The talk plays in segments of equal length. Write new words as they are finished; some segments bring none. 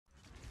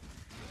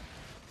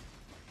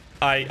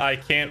I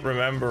can't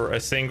remember a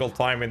single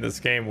time in this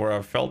game where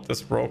I felt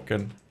this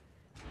broken.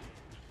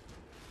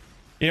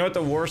 You know what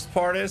the worst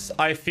part is?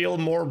 I feel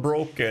more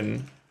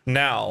broken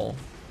now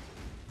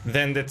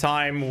than the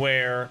time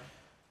where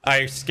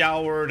I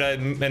scoured a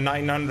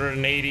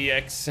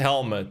 980X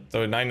helmet,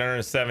 or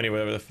 970,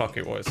 whatever the fuck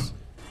it was.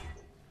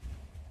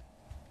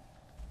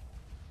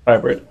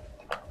 Hybrid.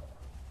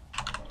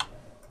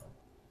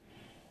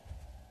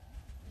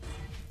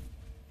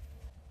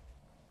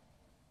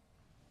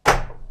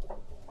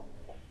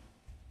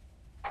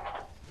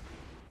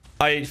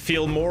 I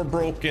feel more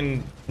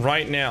broken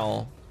right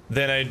now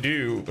than I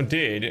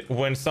did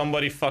when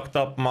somebody fucked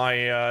up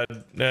my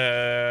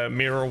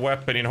mirror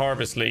weapon in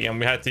Harvest League and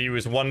we had to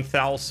use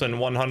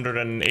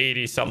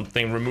 1,180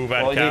 something remove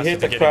Well, acid he hit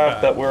to the get it craft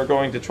back. that we're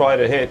going to try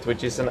to hit,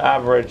 which is an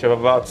average of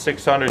about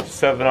 600 to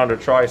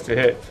 700 tries to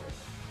hit.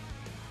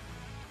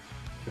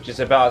 Which is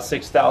about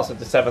 6,000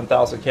 to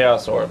 7,000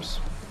 Chaos Orbs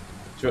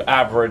to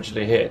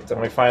averagely hit. And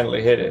we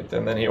finally hit it,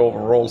 and then he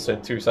overrolls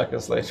it 2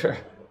 seconds later.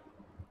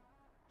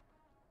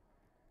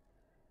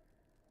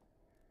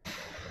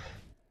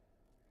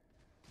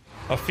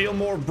 I feel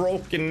more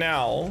broken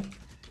now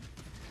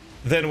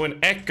than when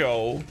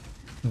Echo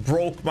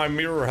broke my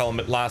mirror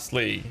helmet last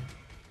league.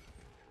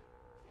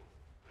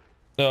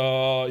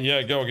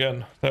 Yeah, go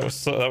again. That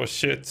was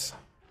shit.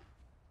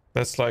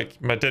 That's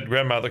like my dead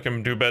grandmother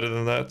can do better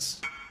than that.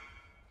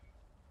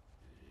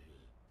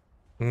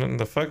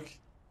 The fuck?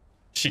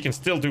 She can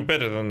still do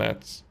better than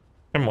that.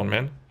 Come on,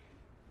 man.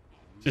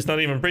 She's not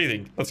even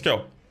breathing. Let's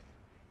go.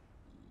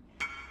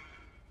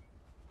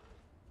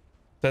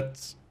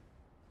 That's...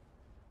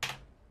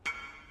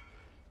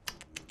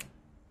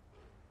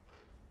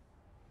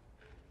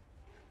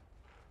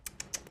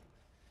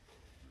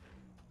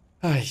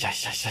 Ay, ay,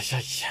 ay, ay,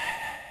 ay.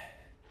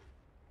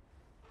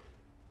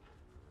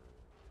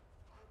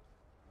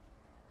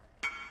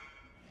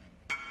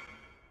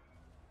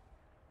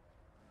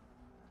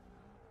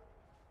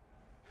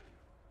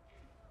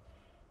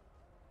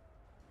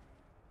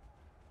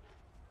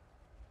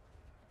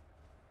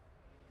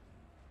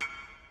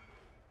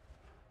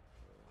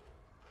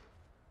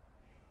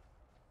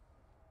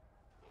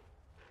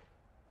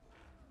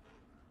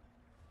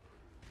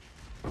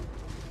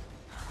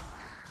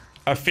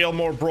 I feel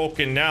more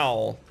broken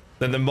now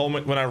than the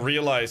moment when I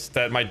realized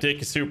that my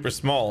dick is super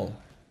small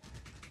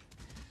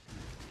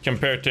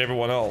compared to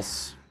everyone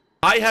else.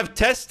 I have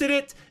tested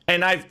it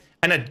and I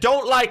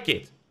don't like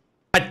it.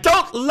 I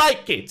don't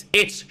like it.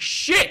 It's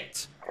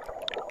shit.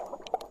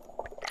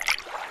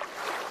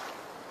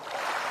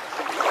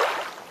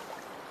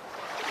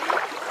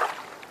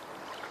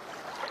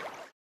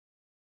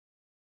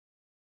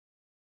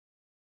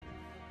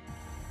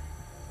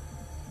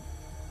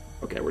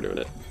 Okay, we're doing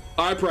it.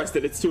 I pressed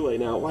it. It's too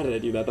late now. Why did I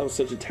do that? That was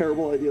such a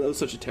terrible idea. That was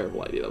such a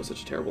terrible idea. That was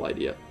such a terrible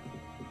idea.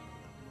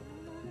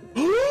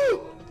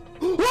 Oh!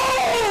 We hit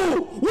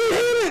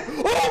it!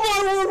 Oh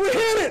my lord, we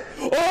hit it!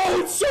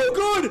 Oh, it's so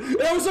good!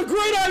 That was a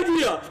great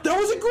idea! That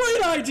was a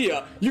great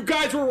idea! You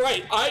guys were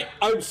right.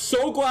 I'm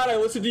so glad I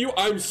listened to you.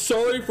 I'm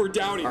sorry for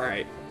doubting.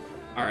 Alright.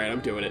 Alright,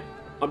 I'm doing it.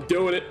 I'm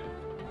doing it.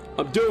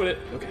 I'm doing it.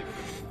 Okay.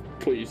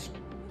 Please.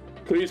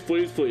 Please,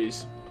 please,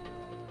 please.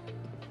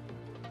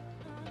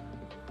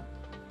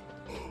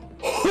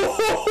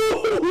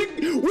 We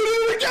did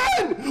it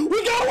again! We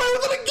got away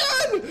with it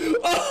again!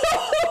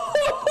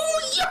 Oh,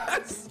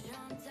 yes!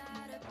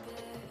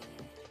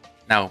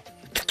 No.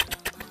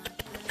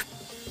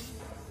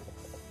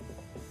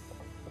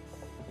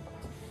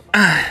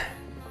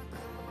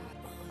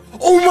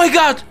 Oh my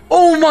god!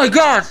 Oh my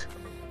god!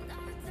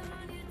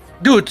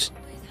 Dude!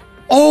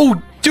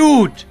 Oh,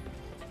 dude!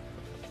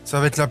 Ça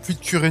va être la pluie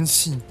de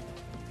currency.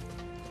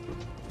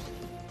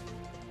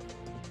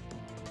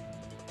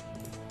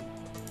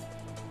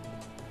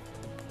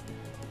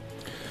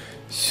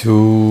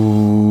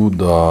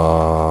 Сюда.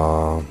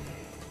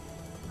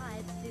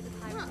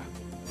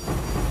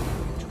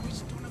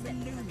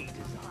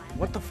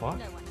 What the fuck?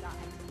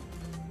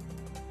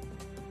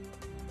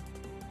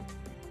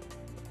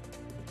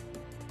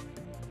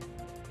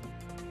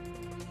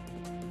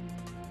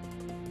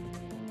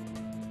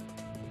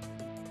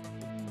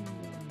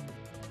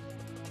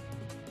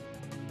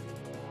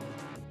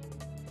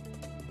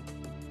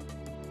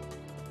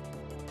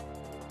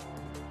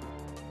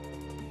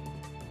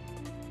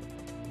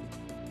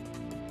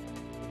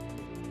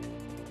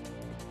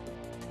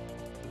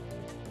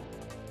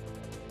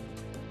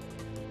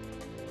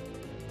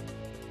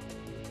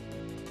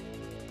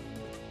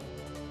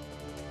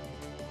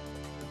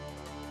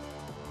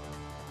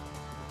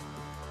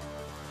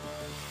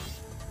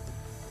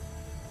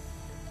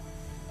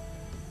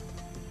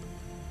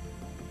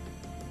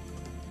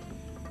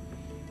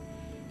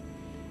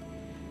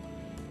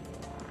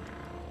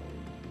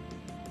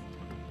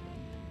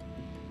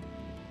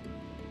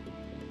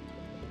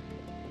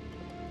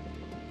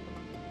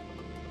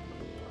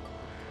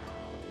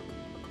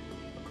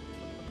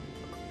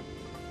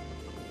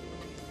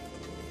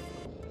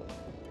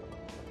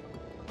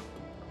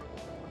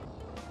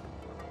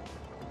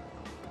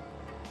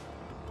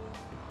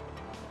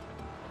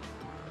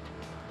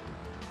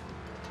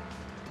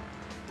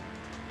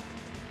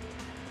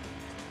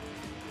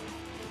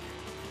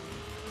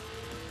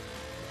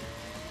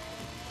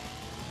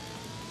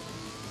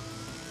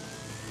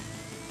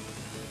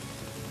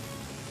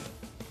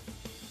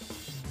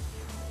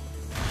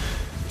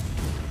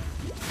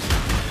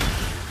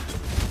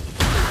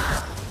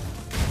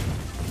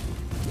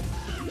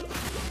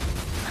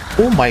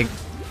 Oh my...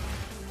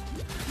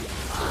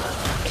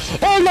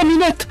 Oh la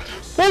minette.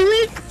 Oh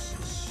oui.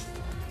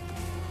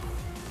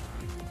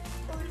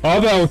 Ah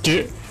bah ok.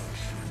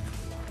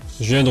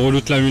 Je viens de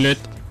reloot l'amulette.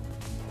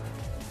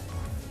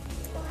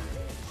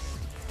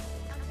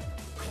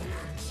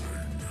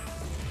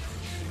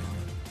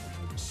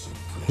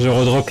 Je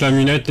redrop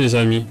l'amulette les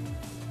amis.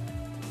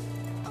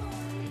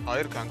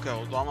 Hayır kanka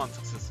o daha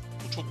mantıksız.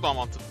 Bu çok daha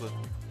mantıklı.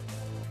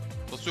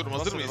 Basıyorum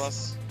hazır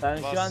mıyız? Sen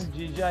şu an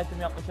GG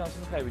item yapma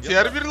şansını kaybediyorsun.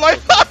 Diğer bir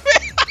life abi.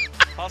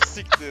 Has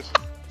siktir.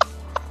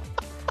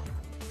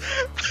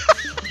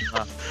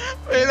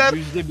 Beyler.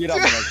 %1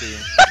 amına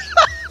koyayım.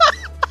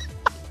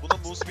 Bunu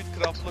Moosebit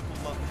Craft'la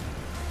kullan.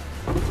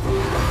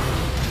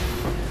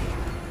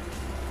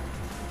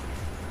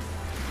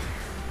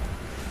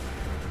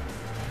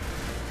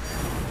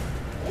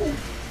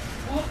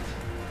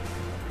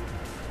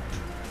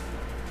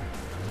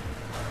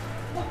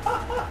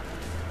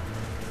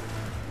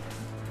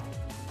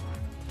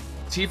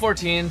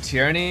 T14,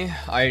 Tyranny,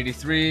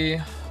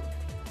 I-83.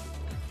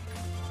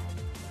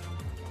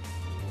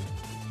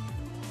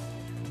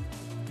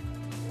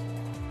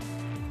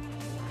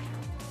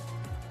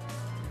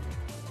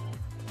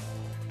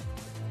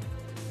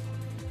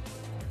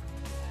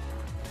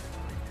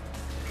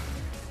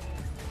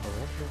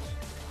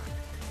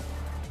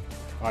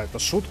 А, это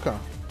шутка?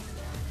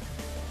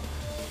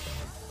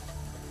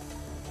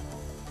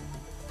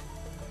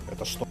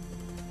 Это что?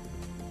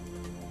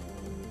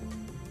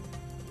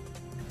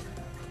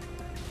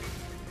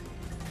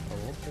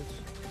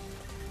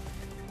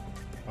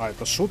 А,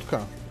 это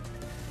шутка?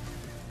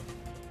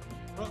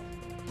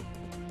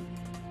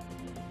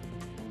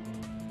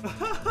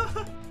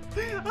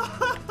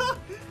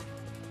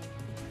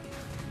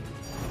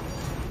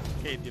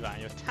 Két divány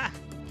jött.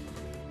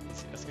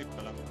 Ezt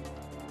skrippelem.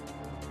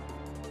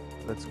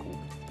 Let's go.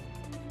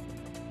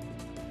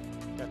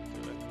 2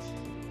 lett.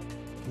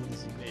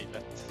 4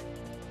 lett.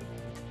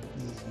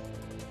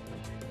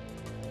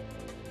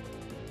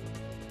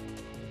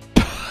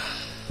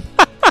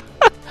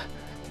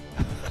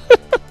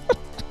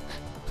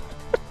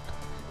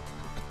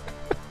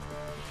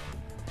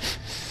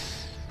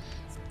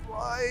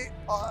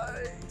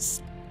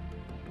 Ice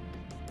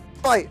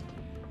Bite!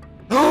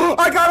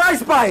 I got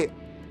Ice Bite!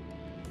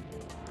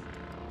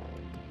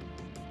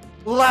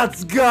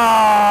 Let's go!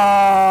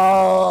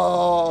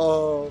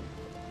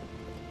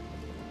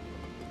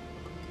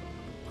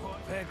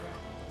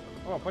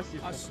 О,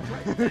 спасибо.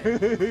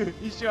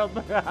 Еще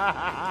одна.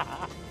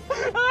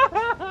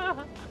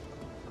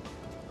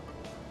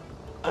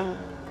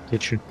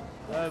 Geçin.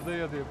 Да,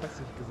 дает ее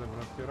пассивки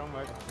забрал. Первом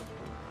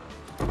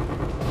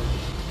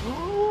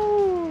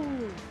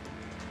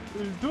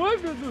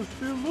Доминус,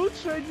 ты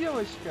лучшая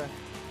девочка.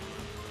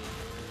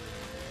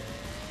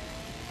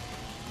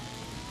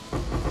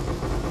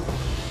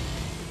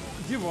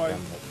 Дивайн.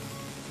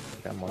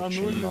 А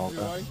ну или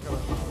Дивайн.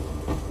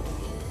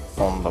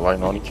 On da var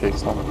 12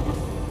 eksan.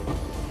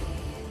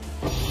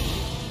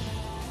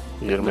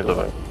 20 de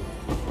var.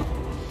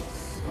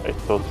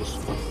 Etti 30.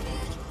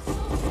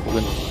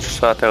 Bugün şu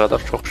saate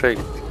kadar çok şey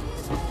gitti.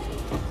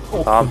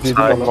 Tamam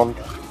saymam.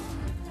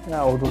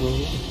 Ya o da doğru.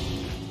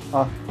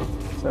 Ah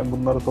sen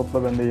bunları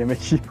topla ben de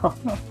yemek yiyeyim.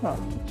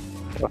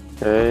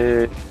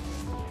 Hey.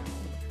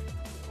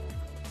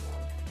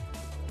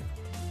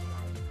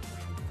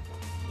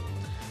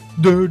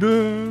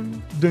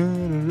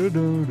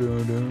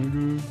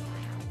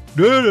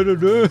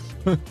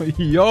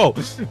 Yo,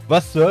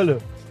 was zur Hölle?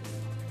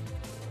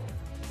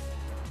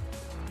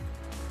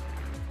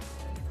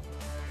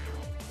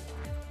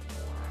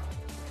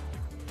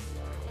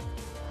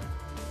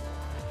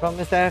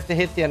 Promise I have to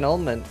hit the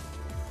annulment.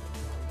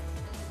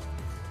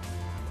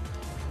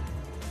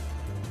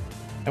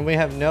 And we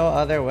have no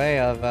other way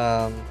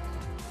of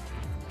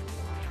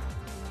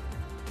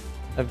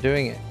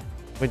doing it.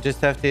 We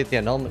just have to hit the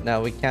annulment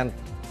now. We can't,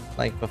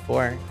 like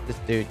before, just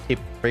do keep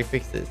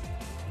prefixes.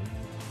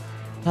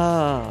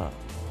 Ah.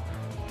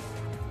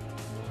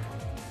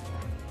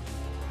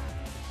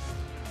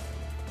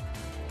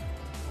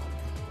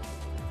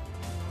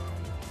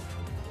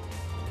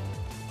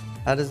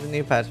 How does the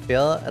new patch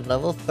feel? At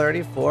level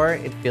 34,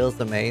 it feels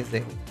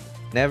amazing.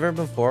 Never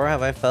before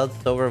have I felt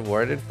so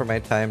rewarded for my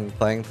time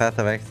playing Path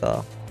of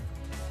Exile.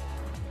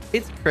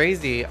 It's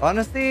crazy.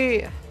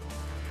 Honestly,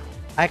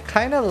 I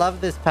kind of love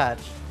this patch.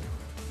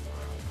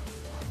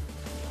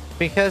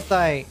 Because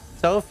like,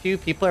 so few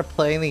people are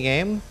playing the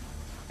game.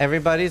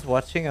 Everybody's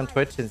watching on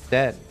Twitch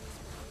instead.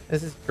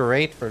 This is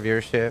great for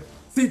viewership.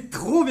 C'est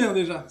trop bien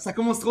déjà, ça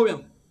commence trop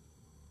bien.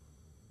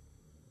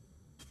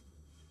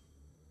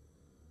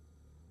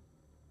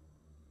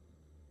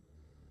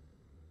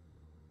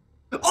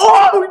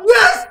 Oh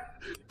yes!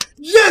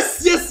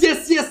 Yes, yes,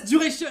 yes, yes,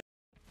 duration.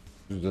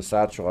 En plus de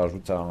ça, tu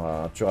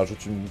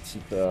rajoutes une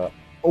type.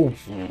 Oh!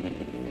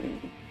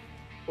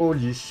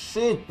 Holy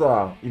shit!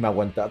 Il m'a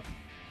one tap.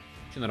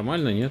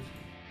 Нормально, нет?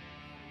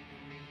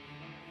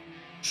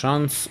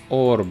 Шанс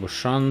орб,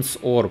 шанс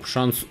орб,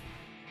 шанс...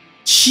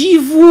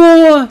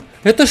 Чего?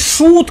 Это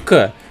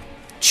шутка!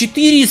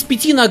 4 из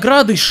 5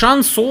 награды,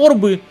 шанс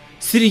орбы.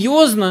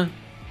 Серьезно?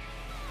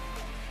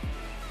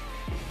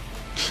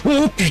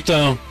 Oh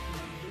putain.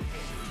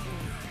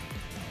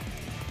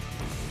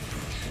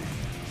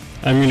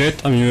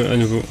 Amulette à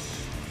nouveau.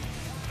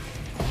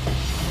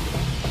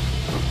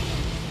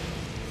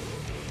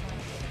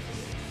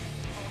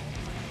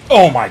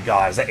 Oh my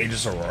god, is that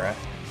Aegis Aurora?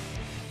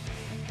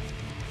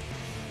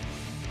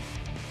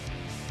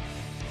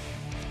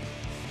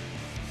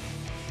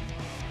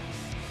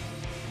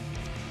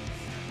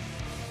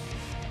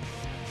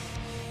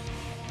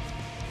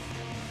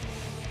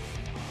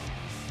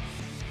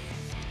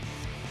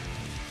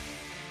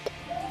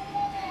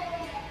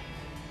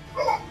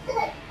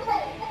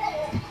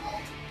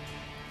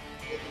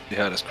 You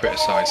heard us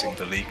criticising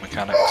the league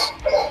mechanics.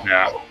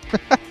 Yeah.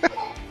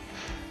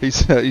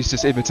 He's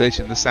just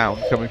imitating the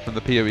sound coming from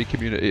the PoE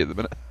community at the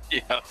minute. Yeah,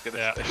 I was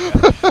gonna say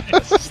that. I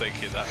was just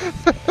thinking that.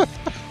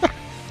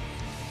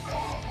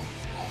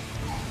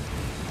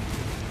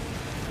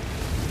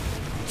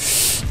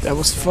 That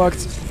was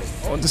fucked.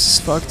 Oh, this is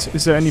fucked.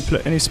 Is there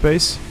any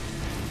space?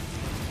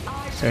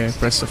 Okay,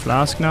 press the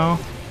flask now.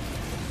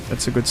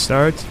 That's a good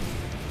start.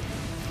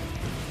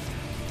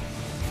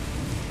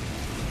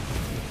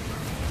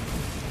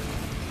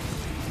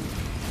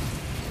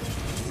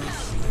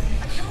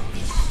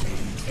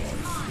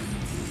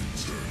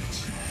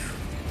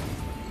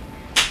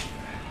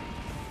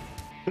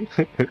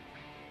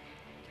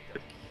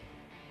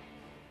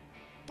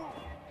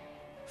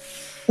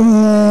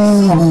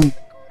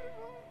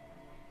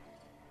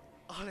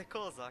 Ale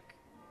kozak.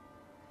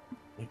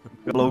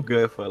 Hello,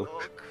 girl.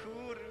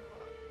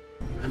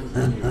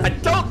 I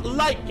don't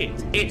like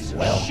it. It's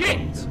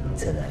shit.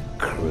 To the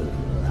crew.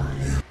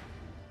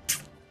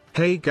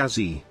 Hey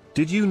Gazzy,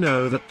 did you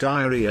know that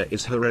diarrhea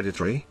is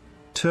hereditary?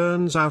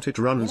 Turns out it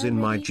runs in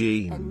my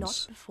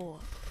genes.